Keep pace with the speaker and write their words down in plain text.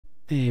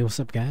Hey, what's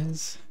up,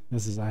 guys?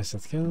 This is Ice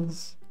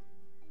Kills.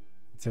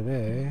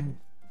 Today,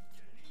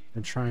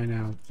 we're trying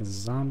out the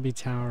Zombie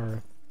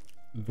Tower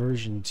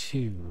version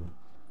 2.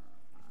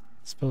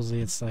 Supposedly,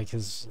 it's like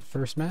his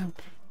first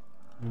map.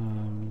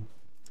 Kind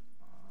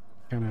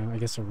of, I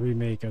guess, a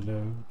remake of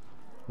the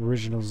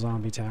original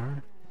Zombie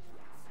Tower.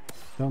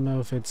 Don't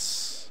know if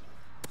it's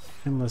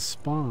endless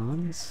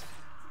spawns,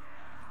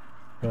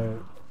 but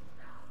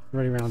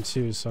already round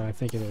 2, so I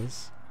think it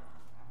is.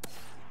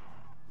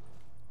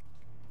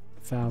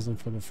 1,000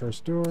 for the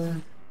first door.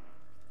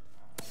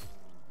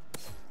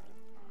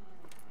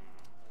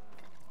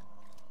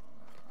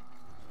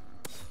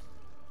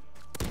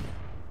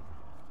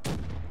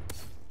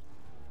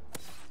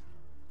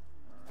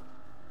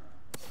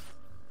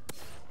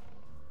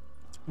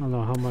 I don't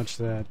know how much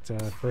that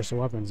first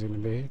weapon's going to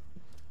be.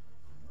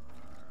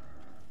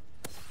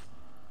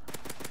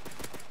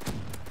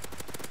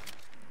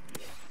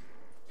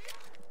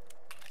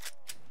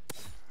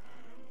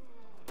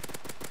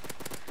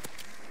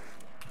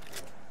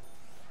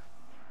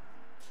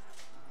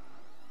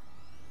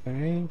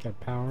 Okay, got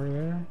power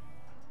there.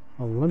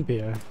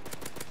 Olympia.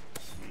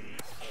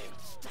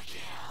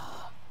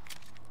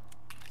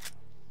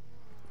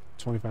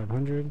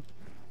 2,500.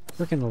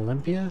 Frickin'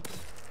 Olympia?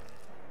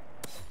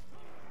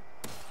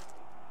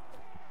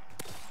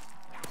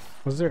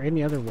 Was there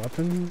any other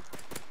weapon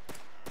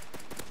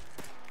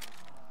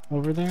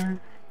over there?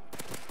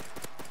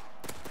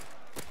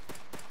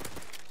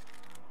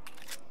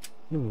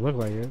 Doesn't look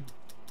like it.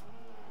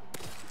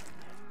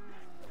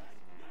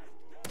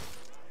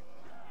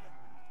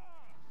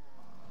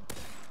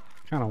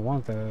 Kinda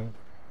want that.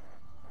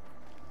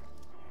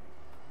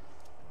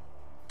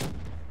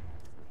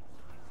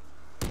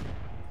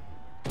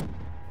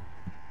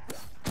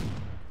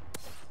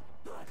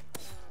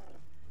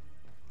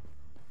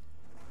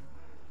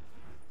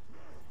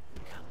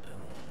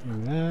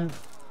 And that.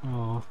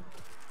 Oh.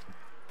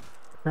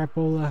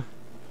 Crapola.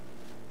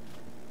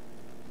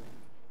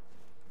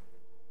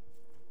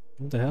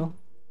 What the hell?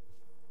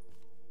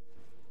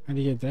 How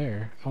do you get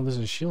there? Oh, there's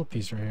a shield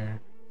piece right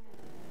here.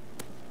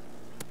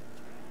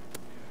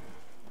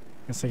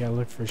 Guess I gotta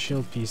look for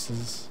shield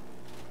pieces.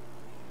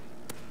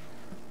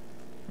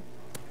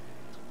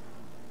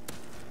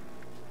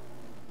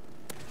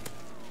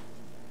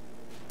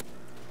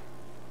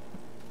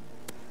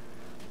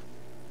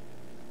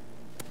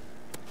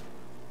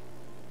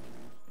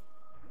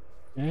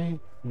 Okay,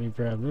 let me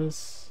grab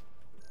this.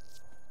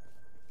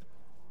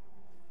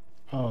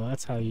 Oh,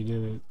 that's how you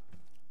do it. Is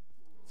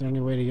there any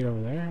way to get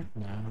over there?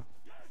 No.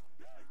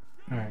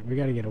 Alright, we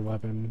gotta get a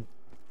weapon.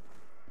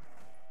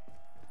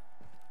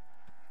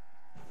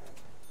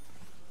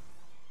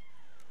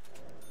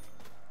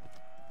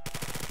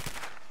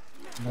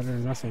 Better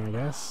than nothing, I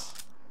guess.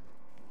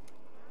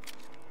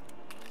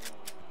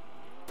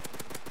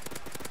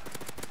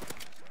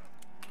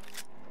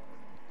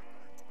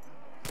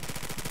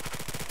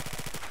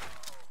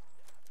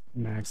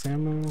 Max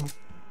ammo.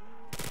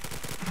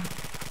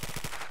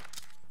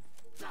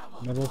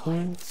 Double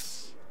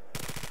points.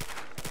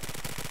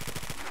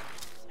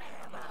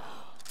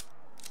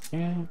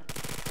 Yeah.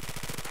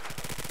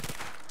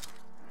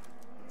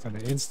 Is that an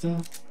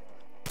insta?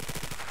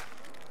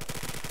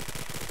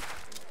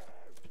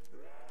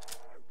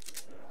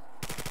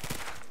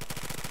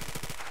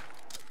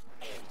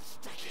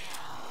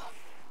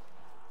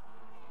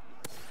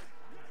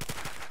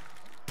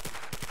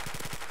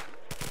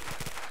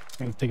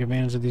 Gotta take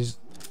advantage of these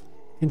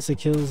insta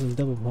kills and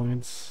double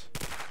points.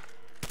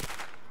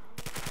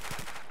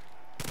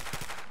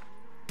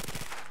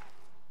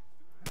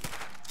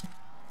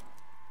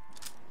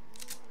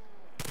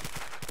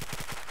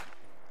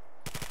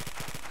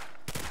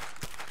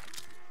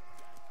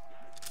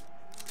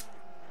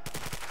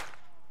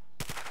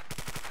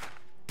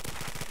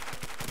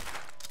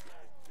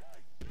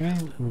 Okay,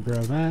 we'll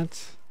grab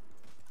that.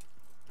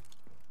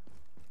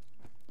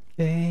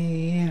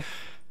 Okay,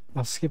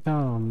 I'll skip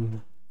out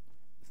on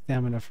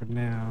stamina for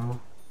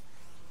now.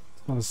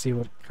 Just want to see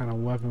what kind of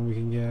weapon we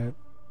can get.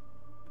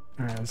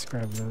 Alright, let's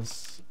grab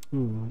this.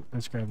 Ooh,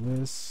 let's grab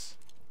this.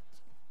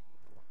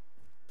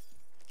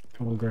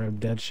 And we'll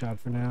grab Deadshot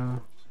for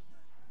now.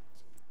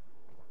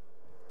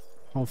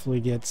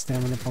 Hopefully get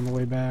stamina up on the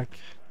way back.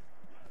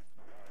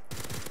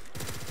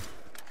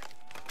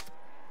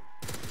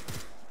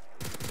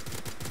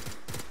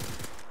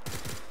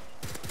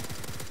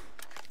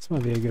 This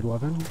might be a good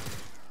weapon.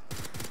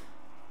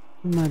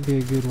 Might be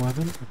a good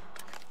weapon.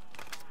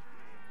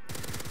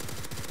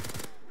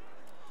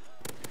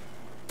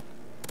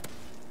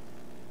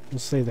 We'll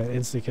save that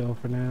insta-kill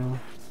for now.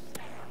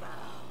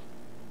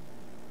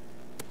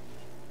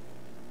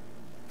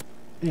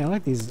 Yeah, I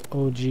like these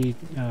OG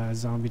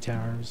zombie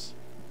towers.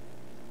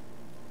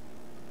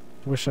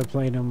 Wish I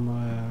played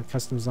them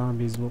custom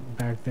zombies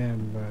back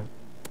then, but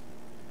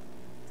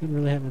didn't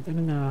really have it.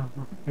 No,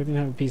 I didn't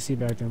have a PC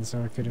back then,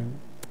 so I couldn't.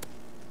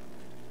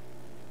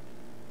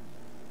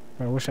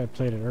 But I wish I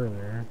played it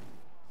earlier.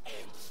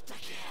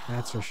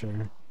 That's for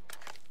sure.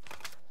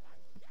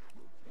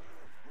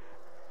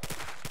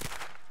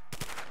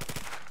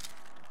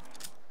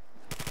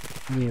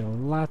 Need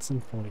lots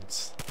of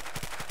points.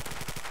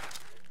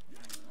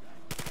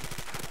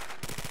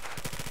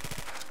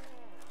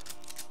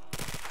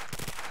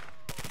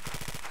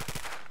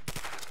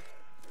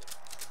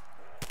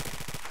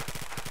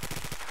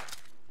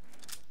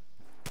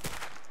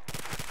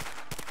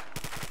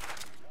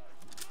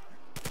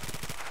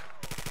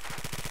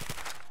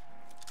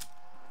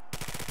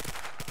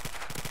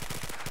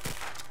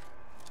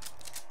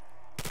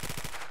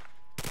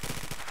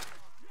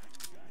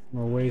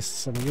 We'll waste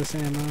some of this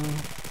ammo.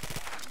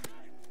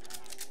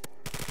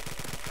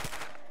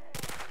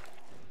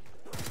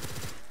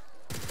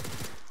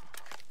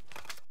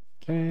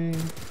 Okay.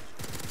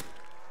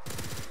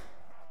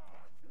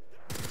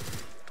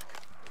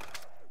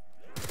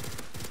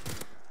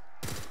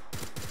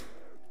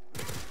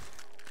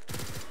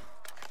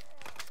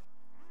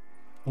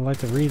 I like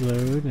the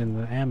reload and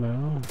the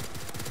ammo.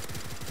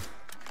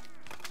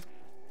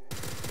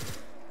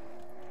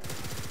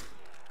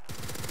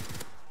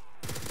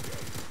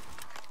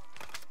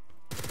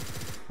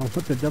 I'll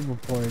put the double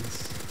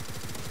points.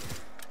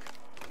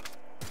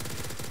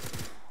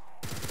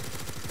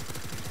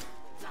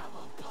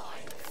 Double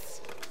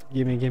points.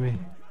 Gimme, gimme.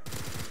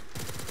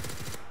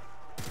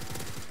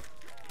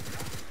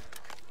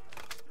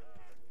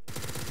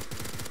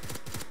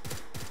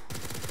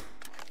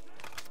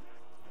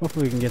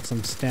 Hopefully we can get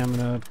some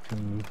stamina up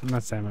and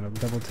not stamina,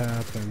 double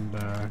tap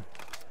and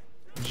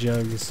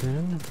jug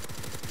soon.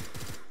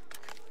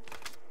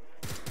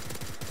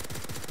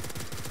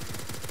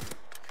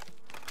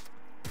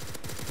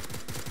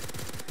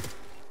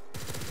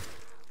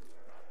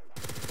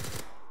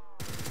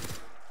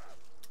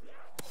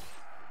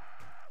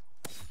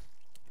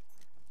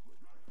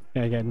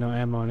 Yeah, I got no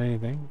ammo on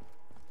anything.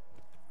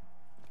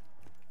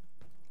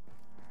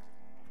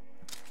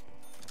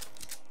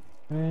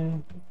 Okay.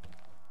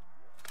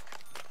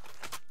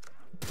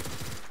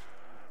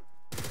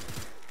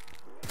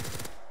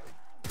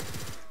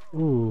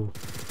 Ooh,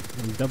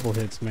 some double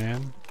hits,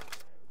 man.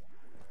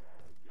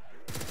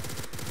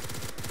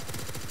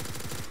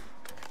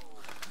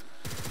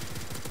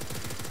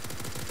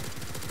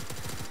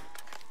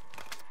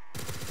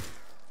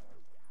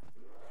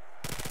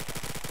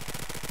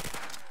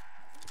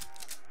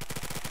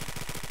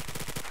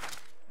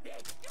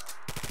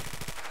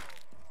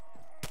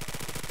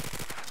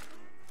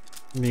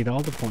 Need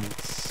all the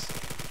points.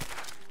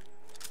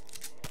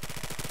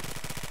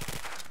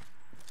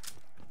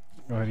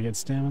 Go ahead and get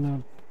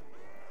stamina.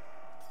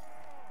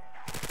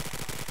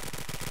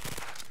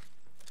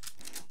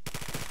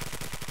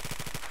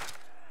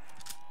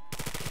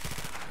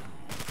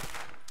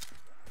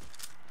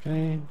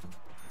 Okay.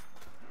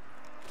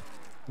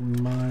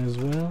 Might as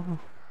well.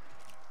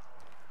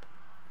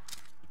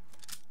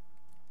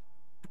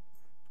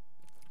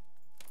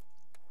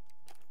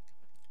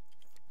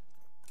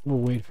 We'll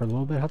wait for a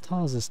little bit. How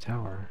tall is this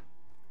tower?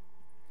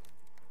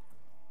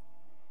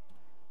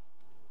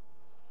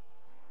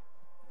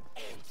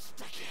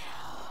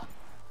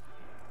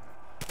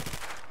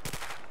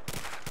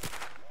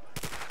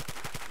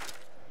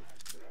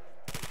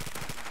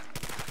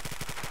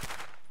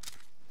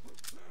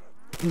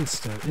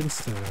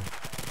 Insta-kill.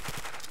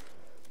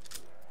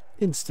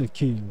 Insta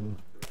kill.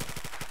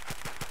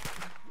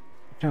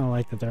 Kind of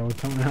like that they're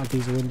coming out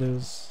these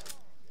windows.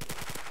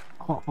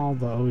 All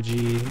the OG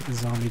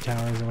zombie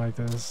towers are like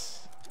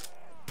this.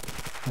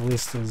 At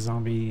least the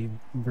zombie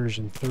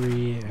version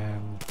 3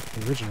 and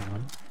the original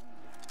one.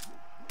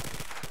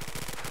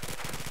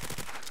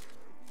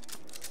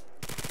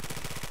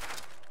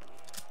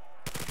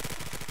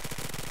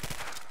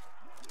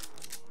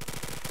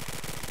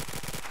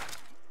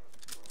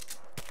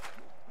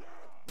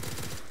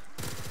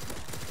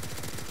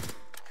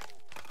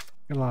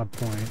 Got a lot of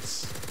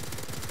points.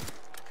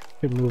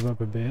 Could move up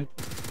a bit.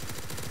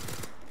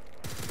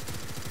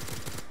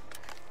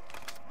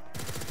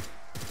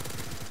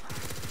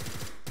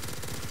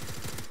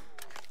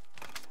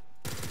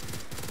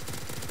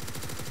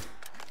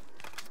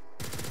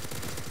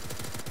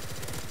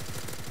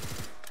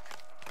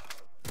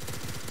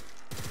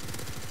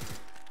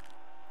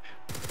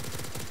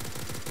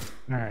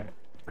 Alright,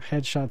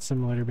 headshot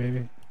simulator,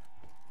 baby.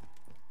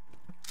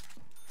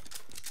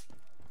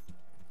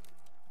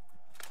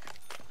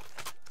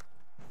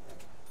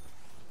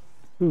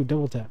 Ooh,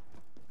 double tap.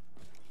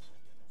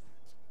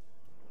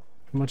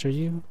 How much are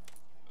you?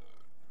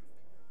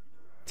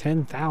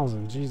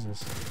 10,000, Jesus.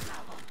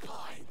 Double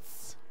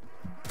points.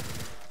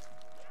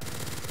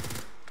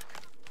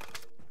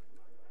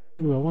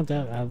 Ooh, I want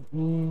that.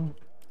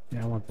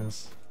 Yeah, I want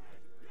this.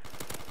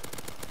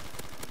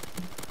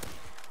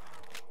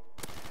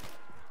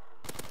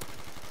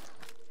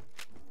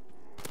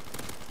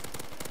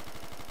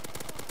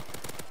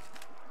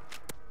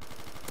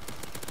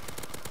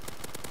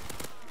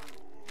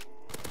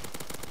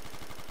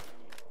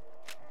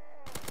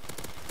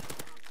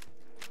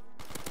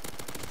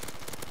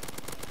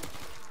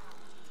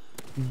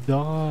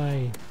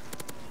 Die.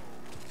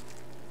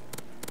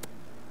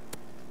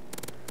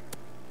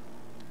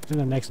 Then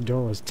the next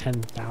door was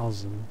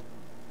 10,000.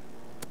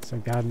 So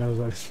God knows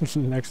what the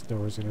next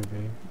door is gonna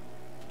be.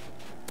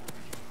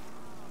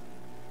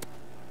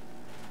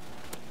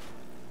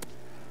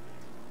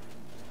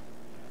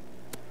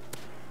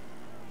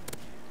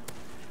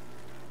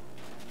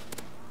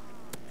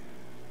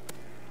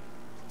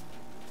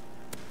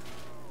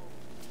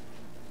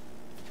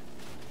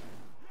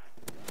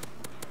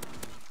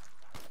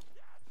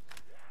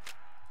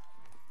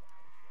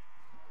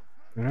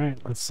 Alright,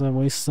 let's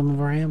waste some of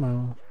our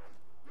ammo.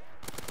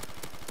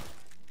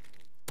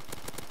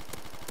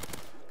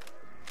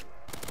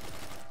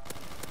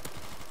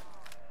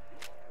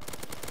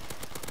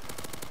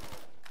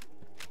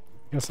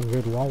 Got some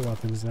good wall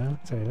weapons though, I'll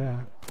tell you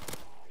that.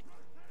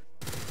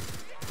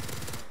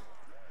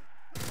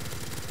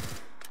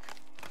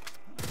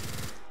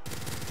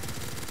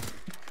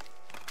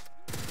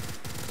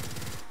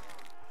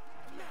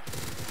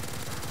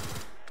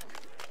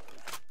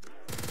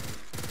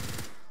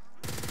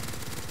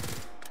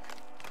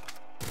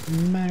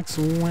 Max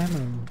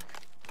Whammo.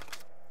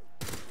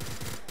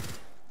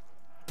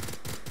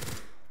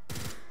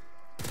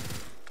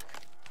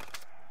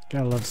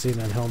 Gotta love seeing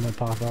that helmet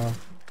pop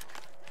off.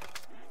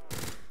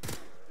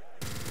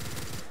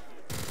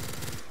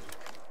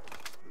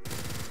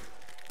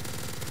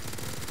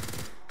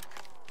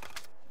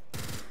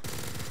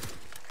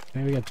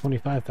 Maybe we got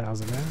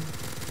 25,000 now.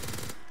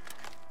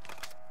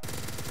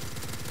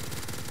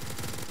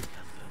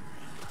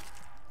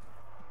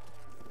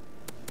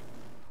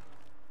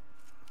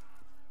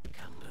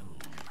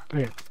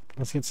 Okay,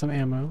 let's get some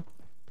ammo.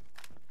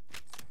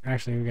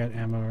 Actually, we got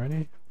ammo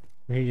already.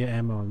 We can get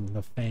ammo on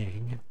the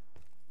Fang.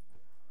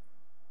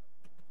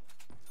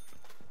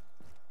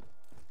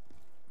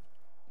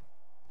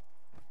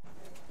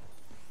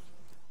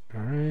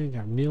 Alright,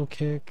 got meal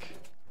kick,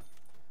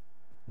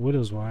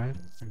 widow's wine,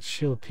 and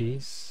shield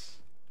piece.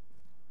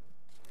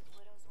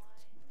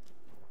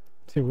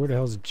 Dude, where the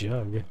hell's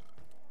Jug?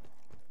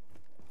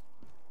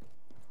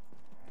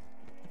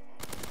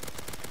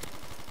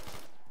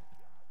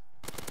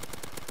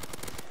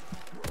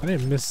 I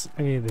didn't miss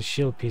any of the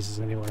shield pieces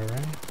anywhere,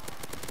 right?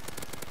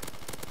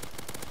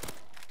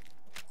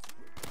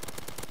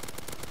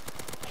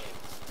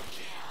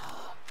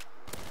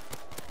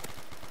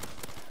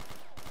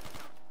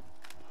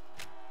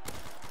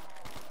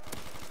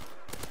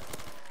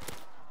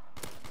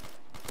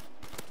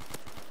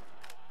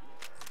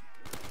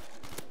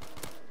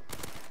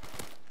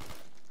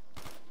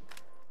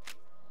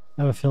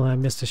 I have a feeling I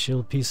missed a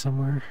shield piece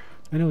somewhere.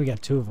 I know we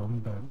got 2 of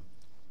them, but...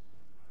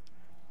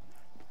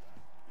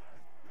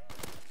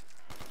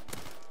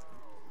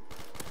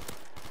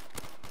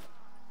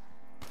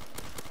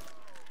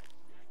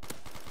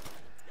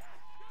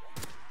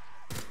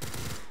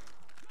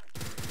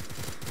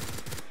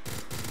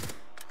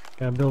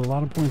 Gotta build a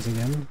lot of points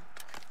again.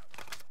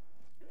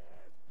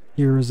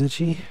 Hero's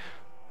itchy.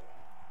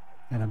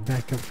 And a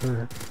backup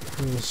for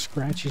a little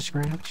scratchy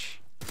scratch.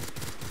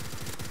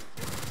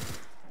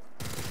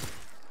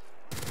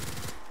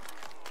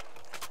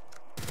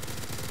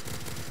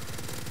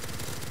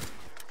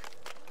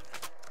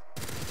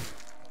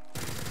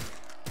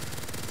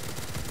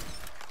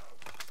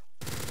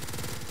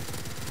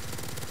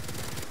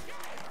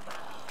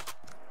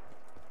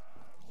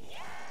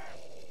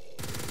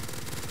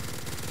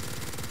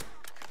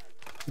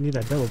 I need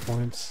that double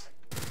points.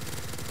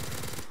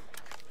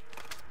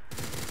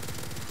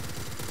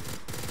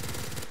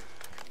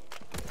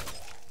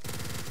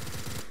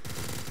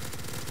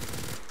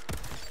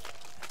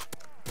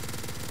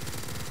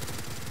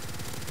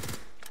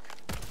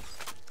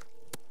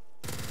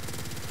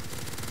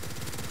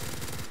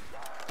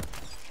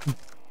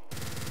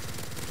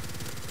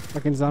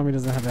 Fucking zombie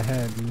doesn't have a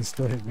head and he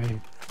still hit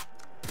me.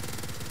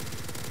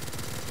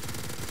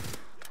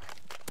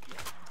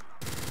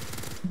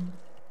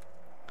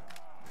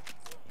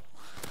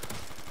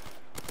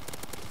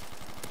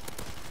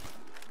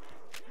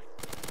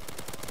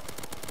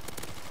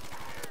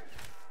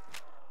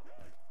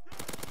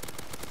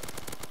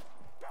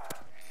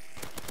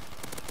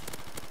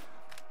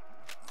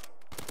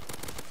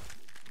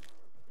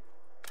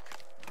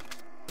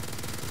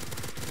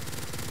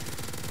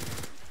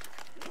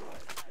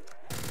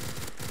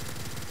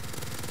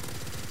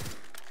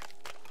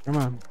 Come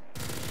on.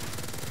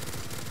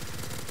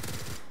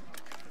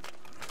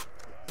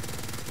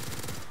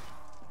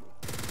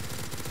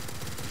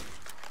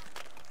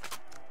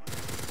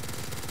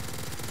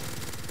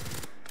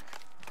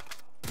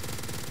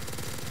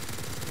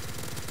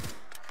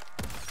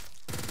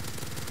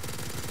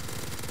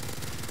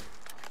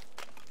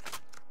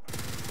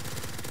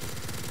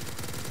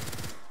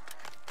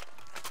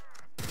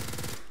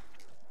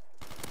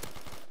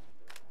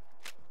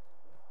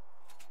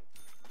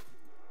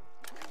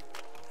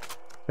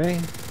 Okay.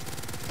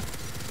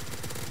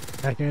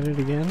 Back at it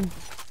again.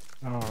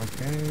 Oh,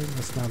 okay,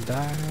 let's not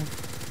die.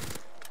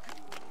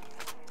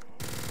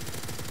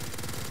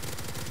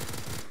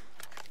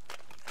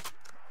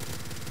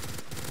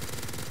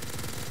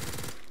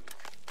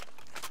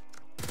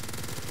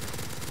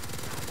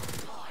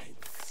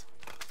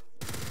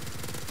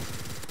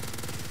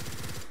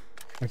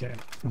 Okay,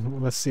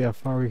 let's see how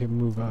far we can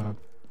move up.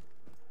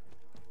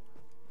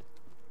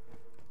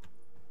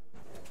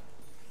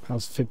 That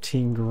was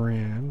 15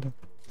 grand.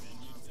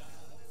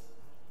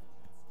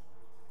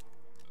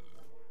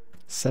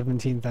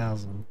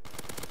 17,000.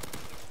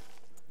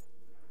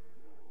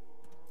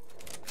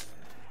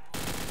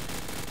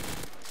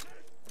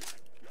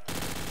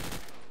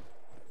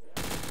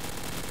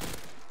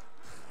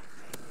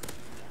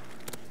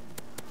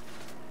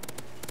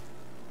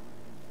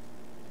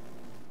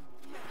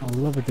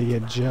 love it to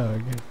get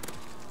jug. I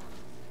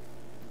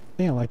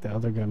think I like the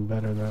other gun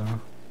better though.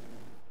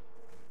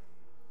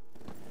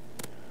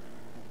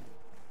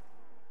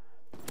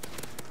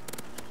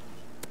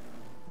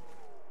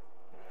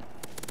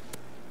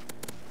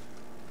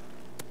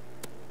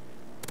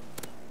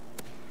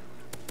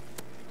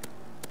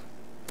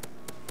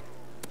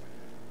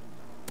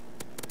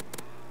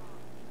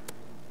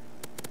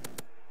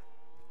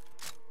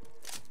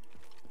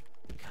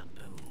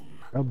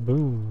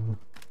 Kaboom.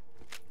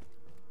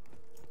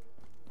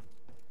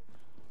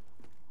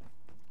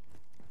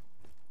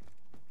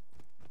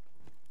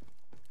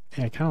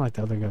 Yeah, I kind of like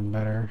the other gun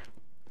better.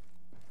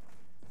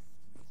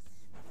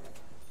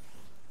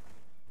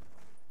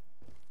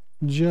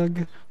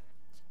 Jug.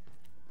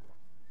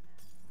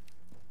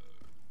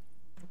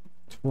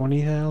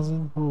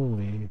 20,000?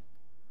 Holy.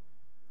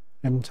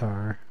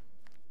 MTAR.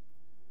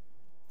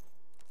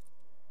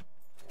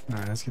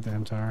 Alright, let's get the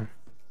MTAR.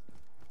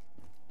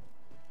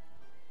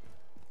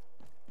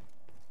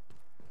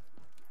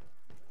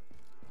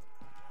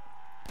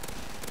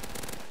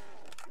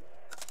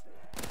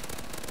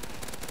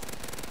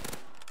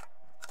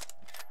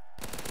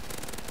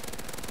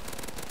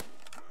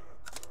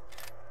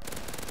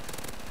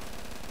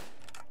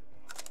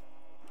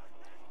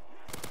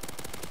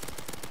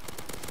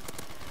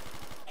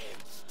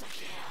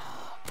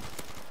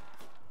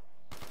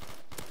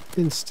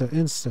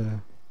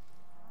 Insta.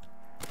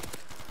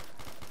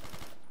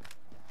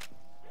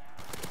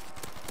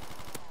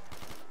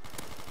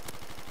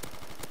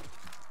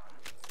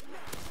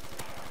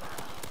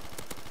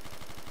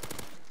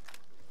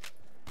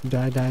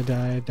 Die.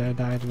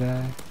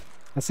 That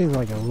seems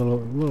like a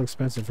little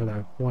expensive for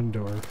that one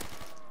door.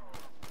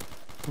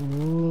 A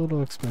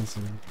little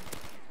expensive.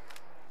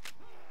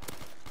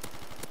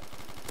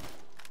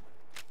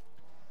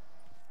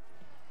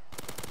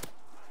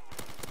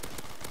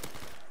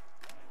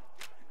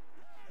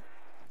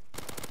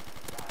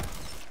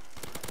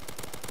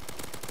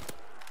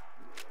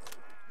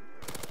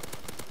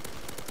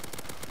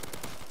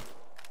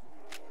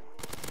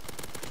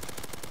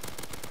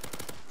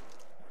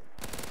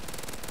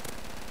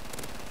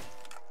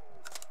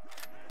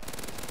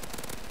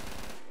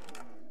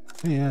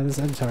 Yeah, this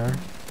MTAR,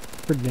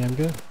 pretty damn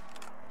good.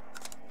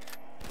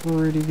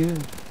 Pretty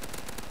good.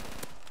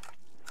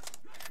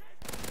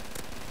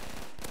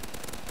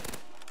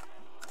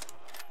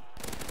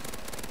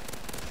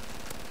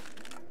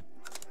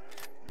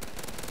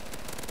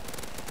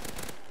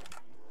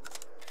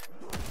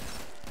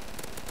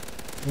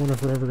 I wonder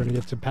if we're ever gonna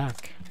get to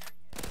pack.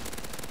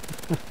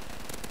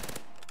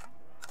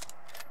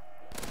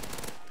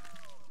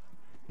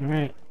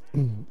 Alright,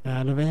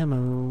 out of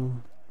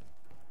ammo.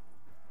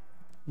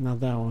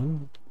 Not that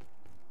one.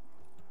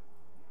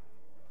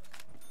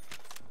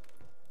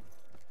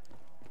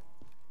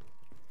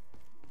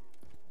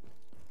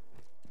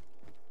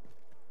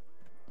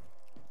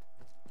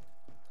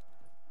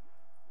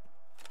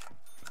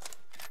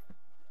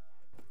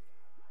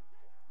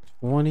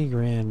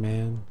 $20,000,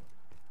 man.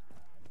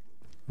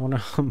 I wonder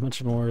how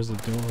much more is the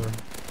door.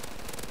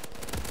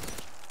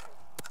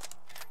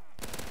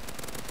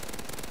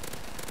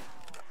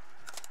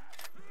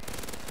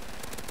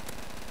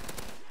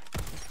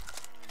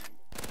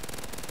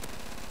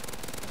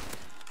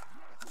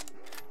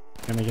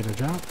 Gonna get a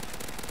drop?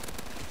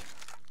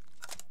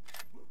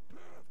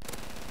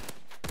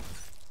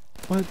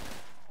 What?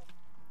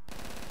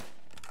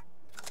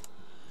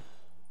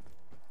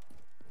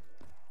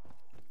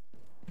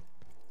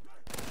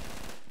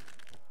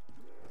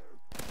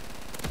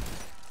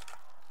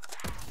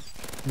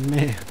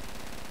 Man,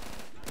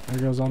 there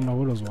goes all my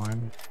widow's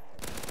wine.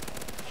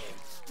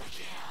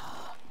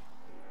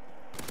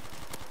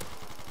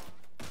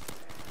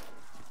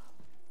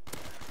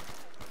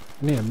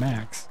 I need a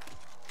max.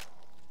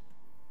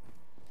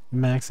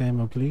 Max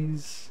ammo,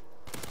 please.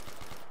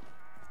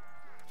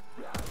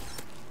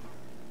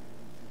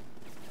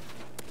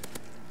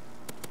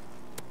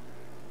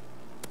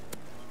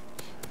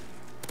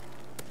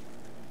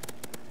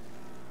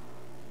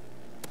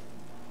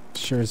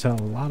 Sure as hell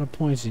a lot of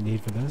points you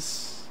need for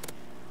this.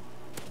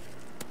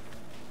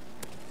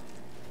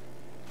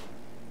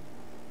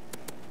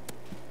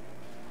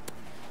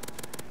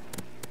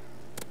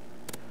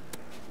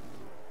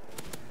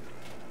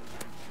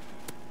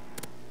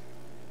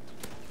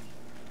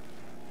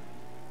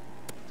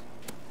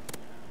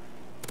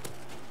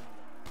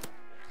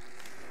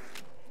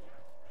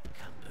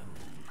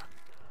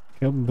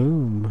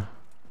 Kaboom.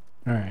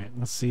 Alright,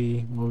 let's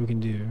see what we can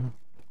do.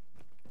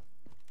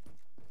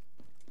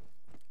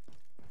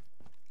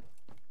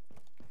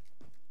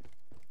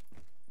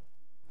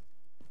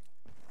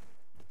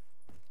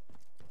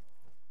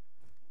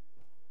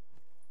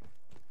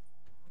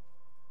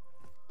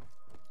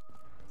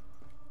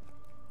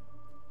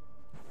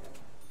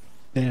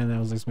 Damn, that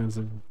was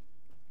expensive.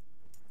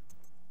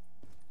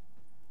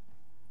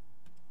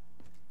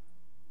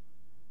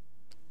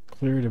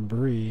 Clear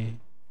debris.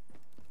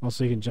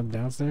 Also, you can jump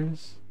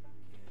downstairs?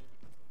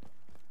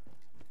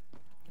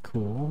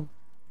 Cool.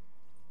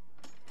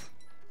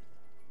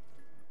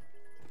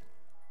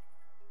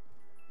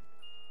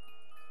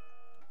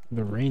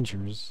 The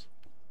Rangers.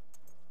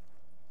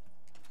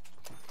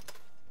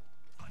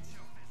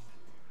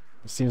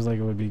 It seems like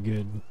it would be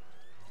good.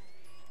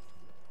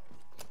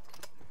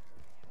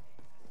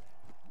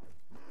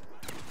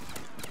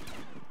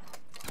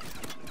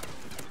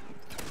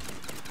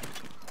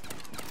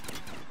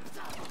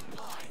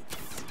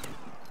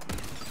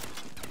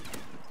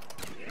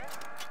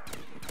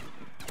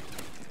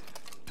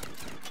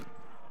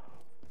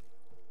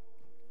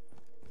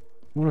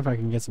 I wonder if I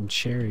can get some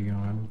cherry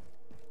going.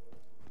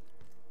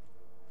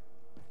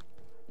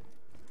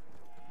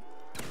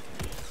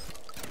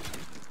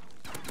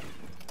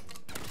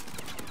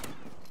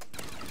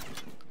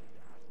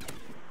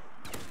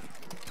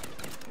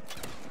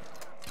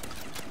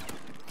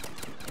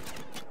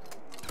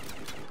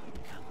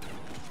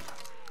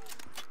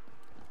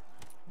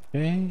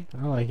 Okay,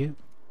 I like it.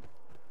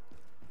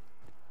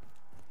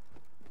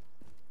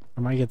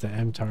 I might get the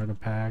MTAR to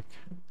pack.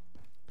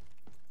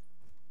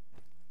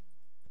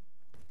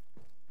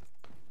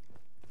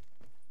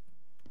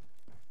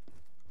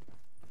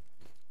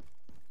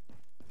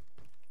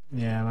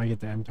 Yeah, I might get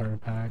the MTAR to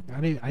pack.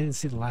 I didn't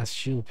see the last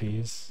shield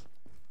piece.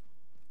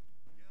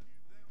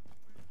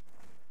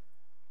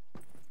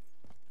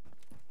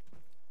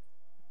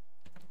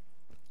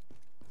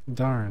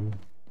 Darn.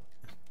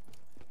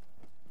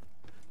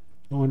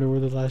 I wonder where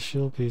the last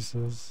shield piece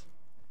is.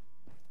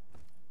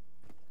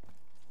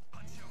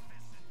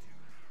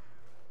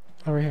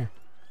 Oh, right here.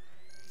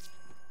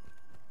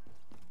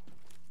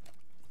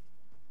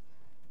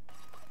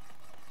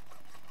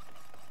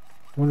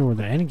 I wonder where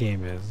the end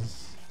game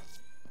is.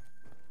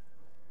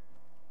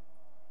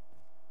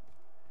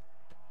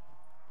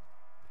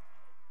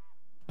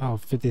 Oh,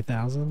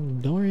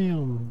 50,000?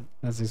 Dorium!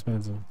 That's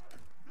expensive.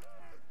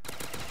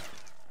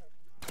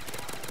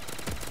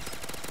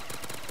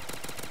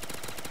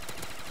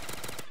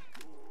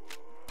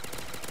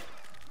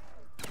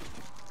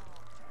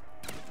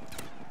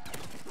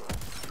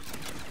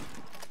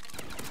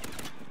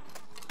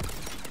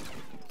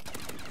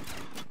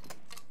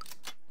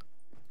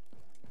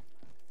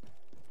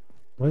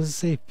 What does it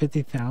say?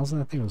 50,000?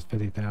 I think it was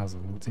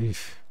 50,000.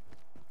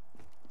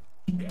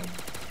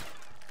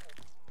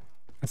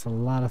 That's a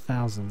lot of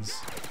thousands.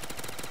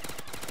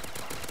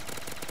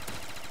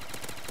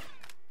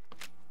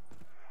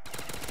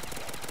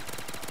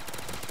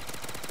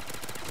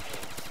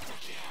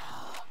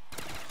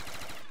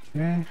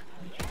 Okay.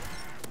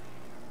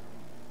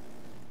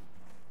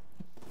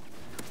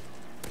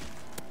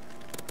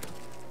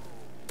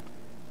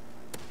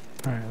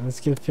 Alright, let's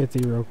get 50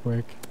 real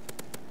quick.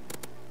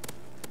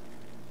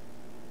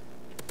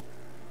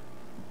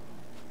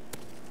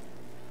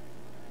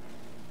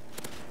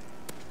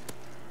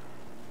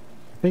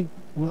 I think,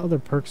 what other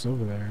perks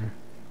over there?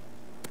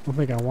 I don't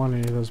think I want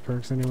any of those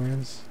perks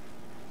anyways.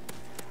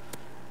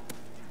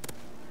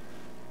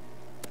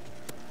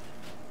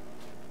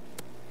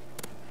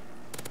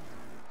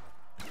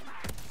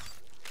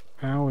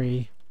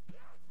 Owie.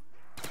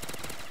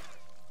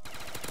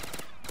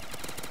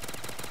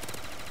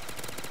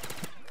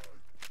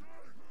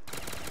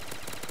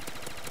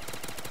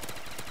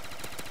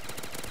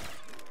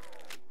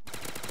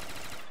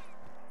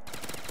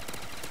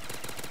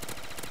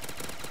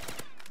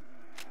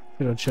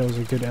 Could have chose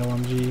a good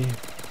LMG.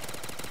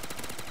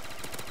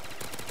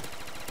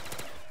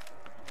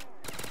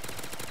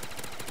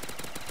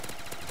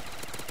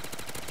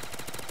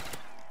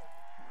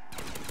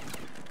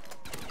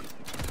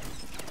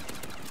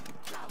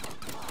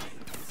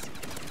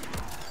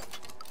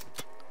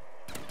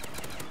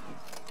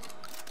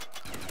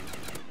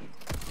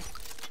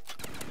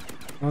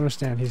 I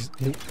understand, he's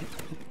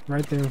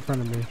right there in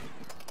front of me,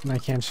 and I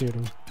can't shoot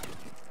him.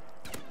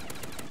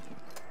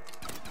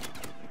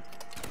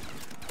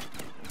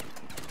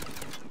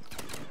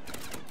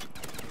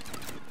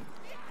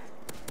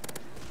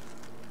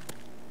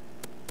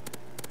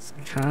 It's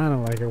kind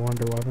of like a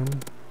wonder weapon.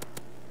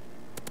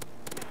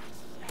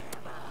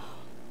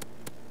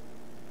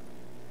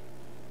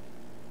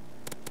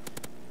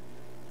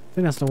 I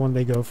think that's the one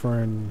they go for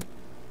in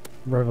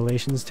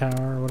Revelations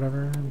Tower or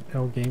whatever,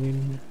 L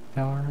Gaming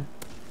Tower.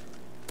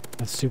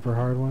 A super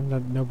hard one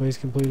that nobody's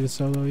completed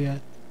solo yet.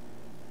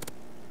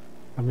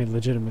 I mean,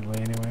 legitimately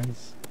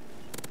anyways.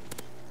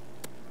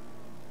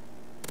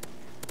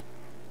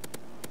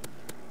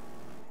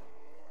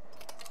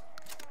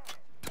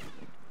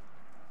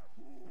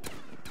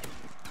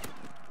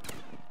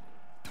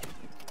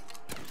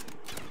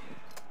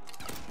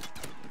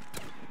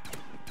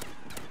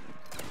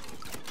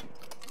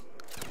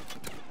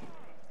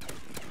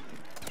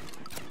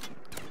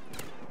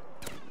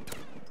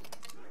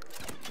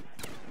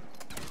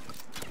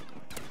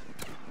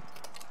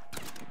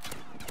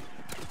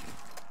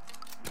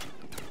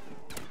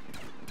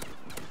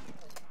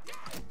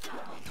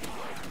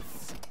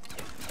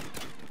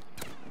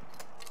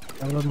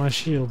 I love my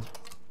shield.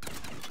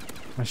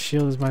 My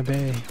shield is my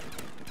bae.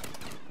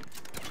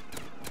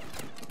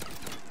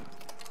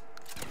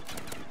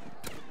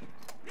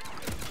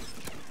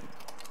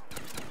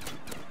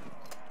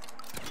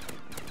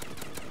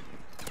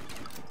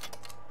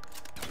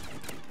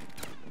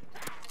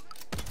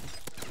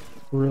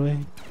 Really?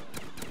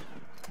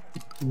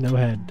 No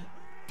head.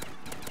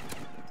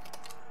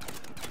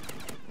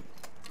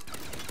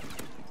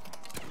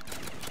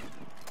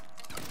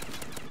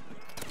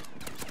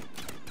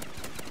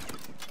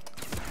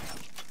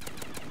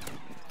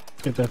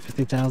 Get that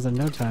 50,000 in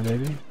no time,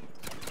 baby.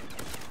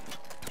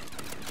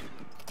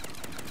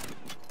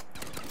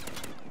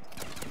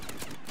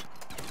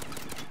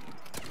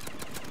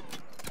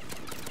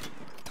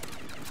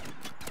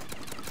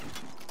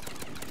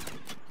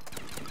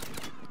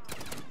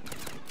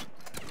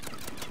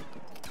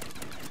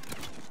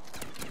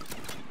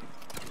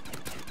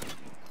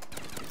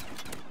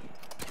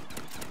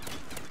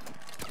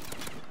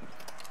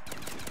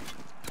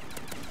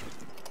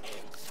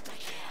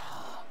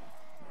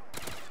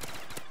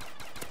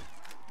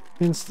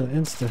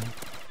 Insta.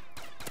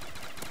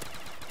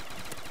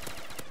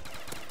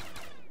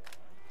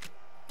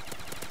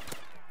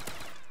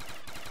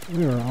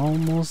 We are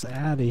almost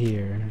out of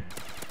here.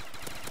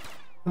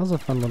 That was a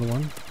fun little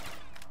one.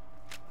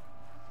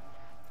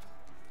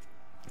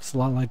 It's a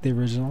lot like the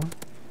original.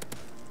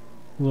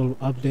 A little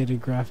updated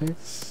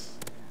graphics.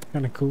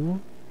 Kind of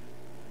cool.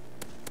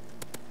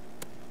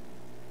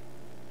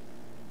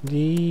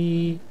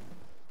 Alright,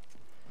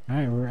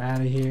 we're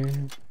out of here.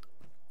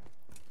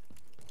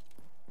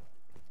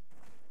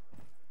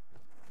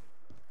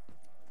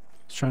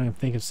 Trying to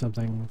think of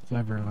something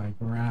clever, like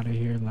we're out of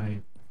here,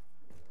 like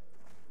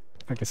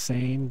a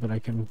saying, but I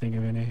couldn't think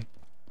of any.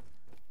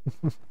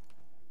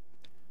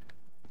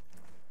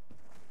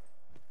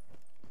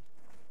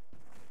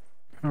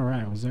 All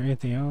right, was there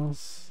anything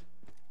else?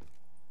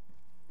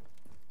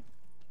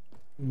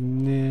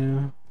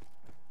 No.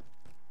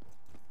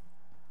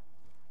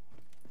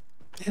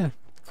 Yeah,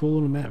 cool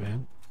little map,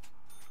 man.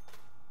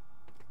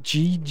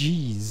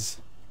 GG's.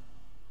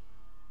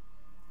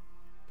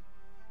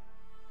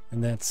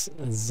 And that's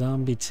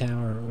Zombie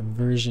Tower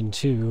version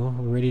 2. We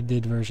already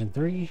did version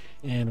 3,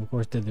 and of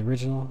course did the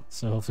original.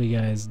 So hopefully you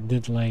guys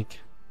did like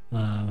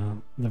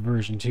the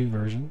version 2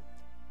 version.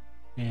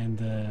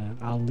 And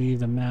I'll leave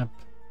the map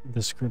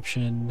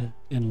description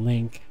and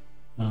link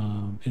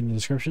in the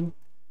description.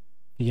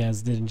 If you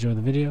guys did enjoy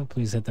the video,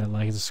 please hit that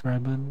like and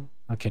subscribe button.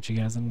 I'll catch you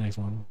guys in the next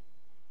one.